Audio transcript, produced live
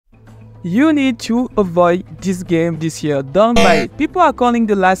You need to avoid this game this year. Don't buy it. People are calling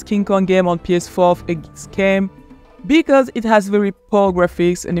the last King Kong game on PS4 a scam because it has very poor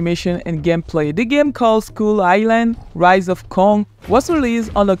graphics, animation, and gameplay. The game called Skull Island Rise of Kong was released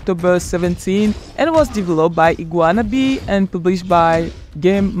on October 17 and was developed by Iguana-B and published by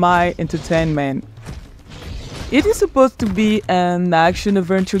Game My Entertainment. It is supposed to be an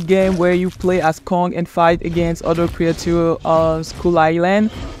action-adventure game where you play as Kong and fight against other creatures on Skull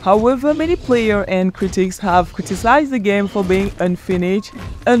Island. However, many players and critics have criticized the game for being unfinished,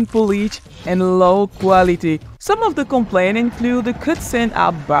 unpolished, and low quality. Some of the complaints include the cutscenes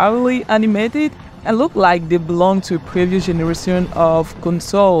are barely animated and look like they belong to a previous generation of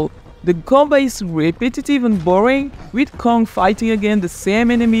console. The combat is repetitive and boring, with Kong fighting against the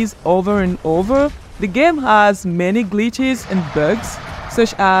same enemies over and over. The game has many glitches and bugs,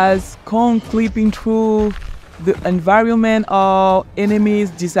 such as Kong clipping through the environment or enemies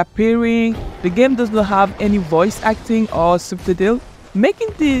disappearing. The game does not have any voice acting or subtitle,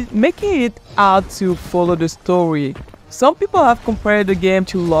 making it hard to follow the story. Some people have compared the game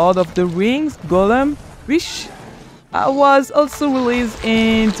to Lord of the Rings Gollum, which was also released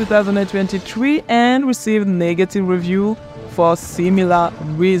in 2023 and received negative review for similar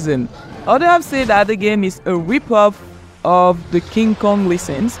reason. Others have said that the game is a rip-off of the King Kong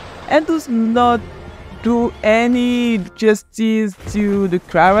license and does not do any justice to the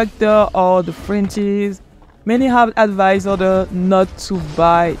character or the franchise. Many have advised others not to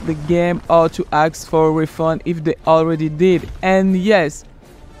buy the game or to ask for a refund if they already did. And yes,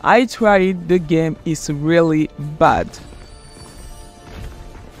 I tried, the game is really bad.